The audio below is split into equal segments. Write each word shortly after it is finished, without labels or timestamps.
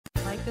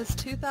This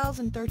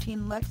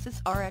 2013 Lexus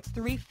RX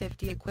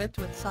 350 equipped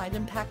with side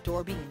impact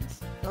door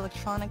beams,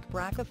 electronic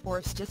brake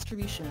force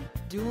distribution,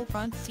 dual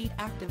front seat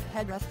active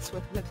headrests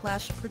with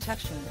whiplash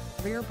protection,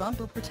 rear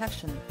bumper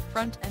protection,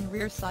 front and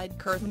rear side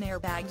curtain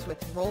airbags with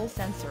roll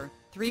sensor,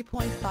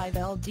 3.5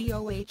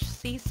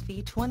 LDOHC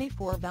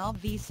SV24 valve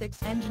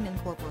V6 engine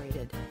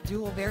incorporated,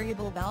 dual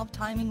variable valve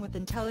timing with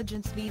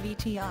intelligence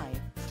VVTi,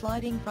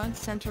 sliding front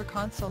center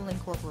console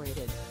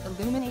incorporated,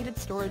 illuminated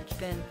storage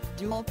bin,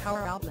 dual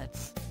power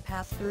outlets,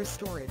 pass-through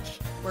storage,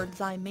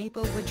 bird's eye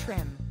maple wood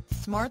trim,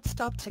 smart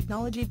stop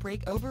technology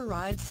brake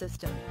override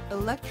system,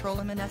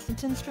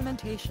 electroluminescent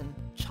instrumentation,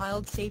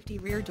 child safety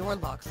rear door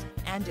locks,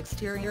 and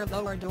exterior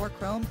lower door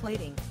chrome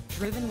plating,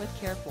 driven with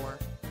care for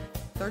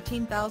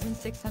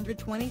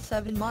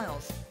 13,627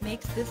 miles,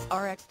 makes this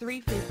RX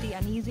 350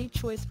 an easy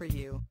choice for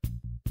you.